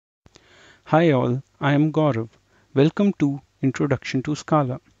Hi all, I am Gaurav. Welcome to Introduction to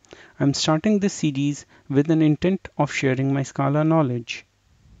Scala. I'm starting this series with an intent of sharing my Scala knowledge.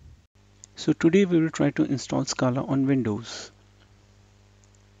 So today we will try to install Scala on Windows.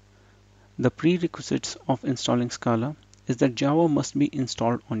 The prerequisites of installing Scala is that Java must be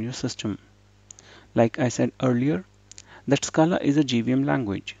installed on your system. Like I said earlier, that Scala is a JVM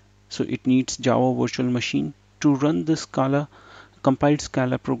language, so it needs Java Virtual Machine to run the Scala compiled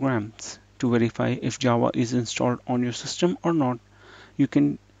Scala programs. To verify if Java is installed on your system or not, you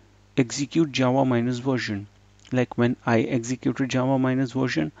can execute Java minus version. Like when I executed Java minus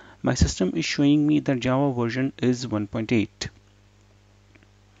version, my system is showing me that Java version is 1.8.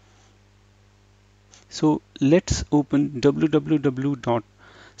 So let's open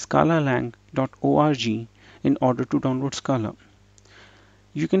www.scalalang.org in order to download Scala.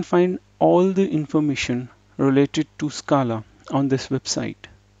 You can find all the information related to Scala on this website.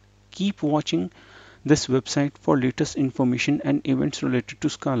 Keep watching this website for latest information and events related to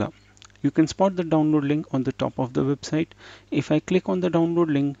Scala. You can spot the download link on the top of the website. If I click on the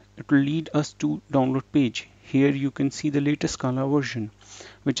download link, it will lead us to download page. Here you can see the latest Scala version,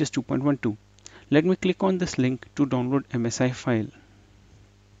 which is 2.12. Let me click on this link to download MSI file.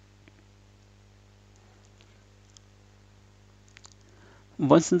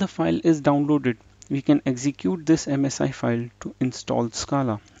 Once the file is downloaded, we can execute this MSI file to install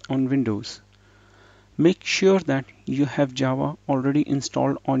Scala on Windows. Make sure that you have Java already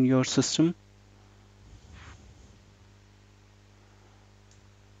installed on your system.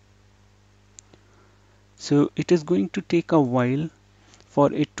 So it is going to take a while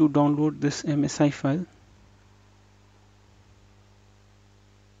for it to download this MSI file.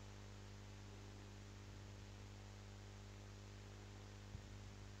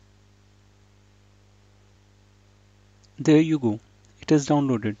 There you go. It is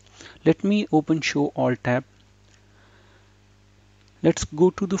downloaded. Let me open Show All tab. Let's go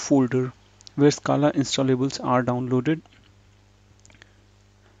to the folder where Scala installables are downloaded.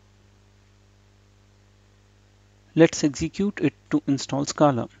 Let's execute it to install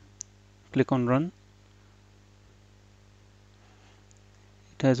Scala. Click on Run.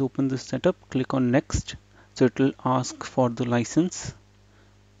 It has opened the setup. Click on Next. So it will ask for the license.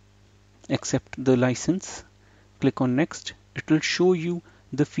 Accept the license. Click on Next. It will show you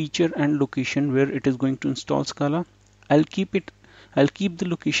the feature and location where it is going to install Scala. I'll keep the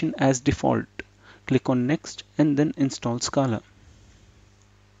location as default. Click on Next and then install Scala.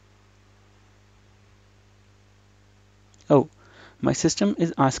 Oh, my system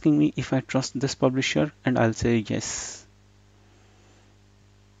is asking me if I trust this publisher, and I'll say yes.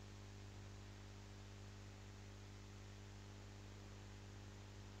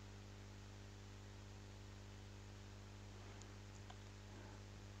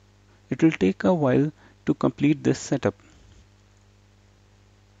 It will take a while to complete this setup.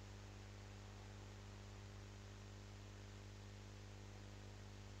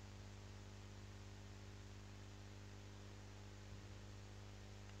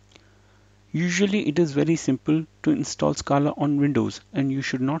 Usually it is very simple to install Scala on Windows and you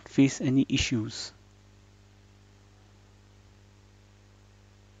should not face any issues.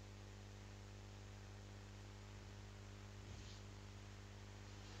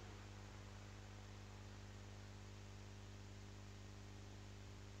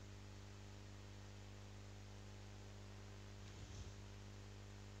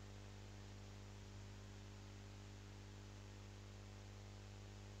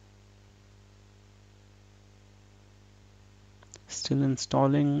 Still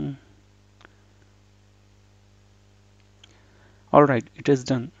installing. Alright, it is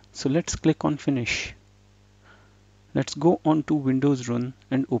done. So let's click on Finish. Let's go on to Windows Run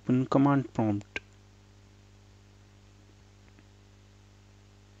and open Command Prompt.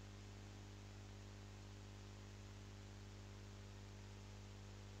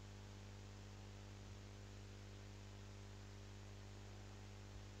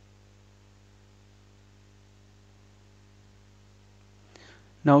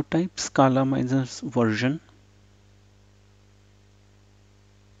 Now type Scala minus version.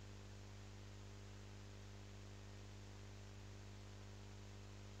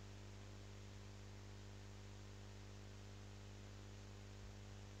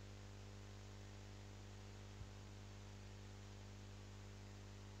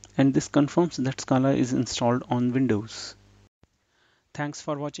 And this confirms that Scala is installed on Windows. Thanks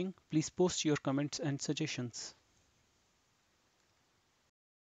for watching. Please post your comments and suggestions.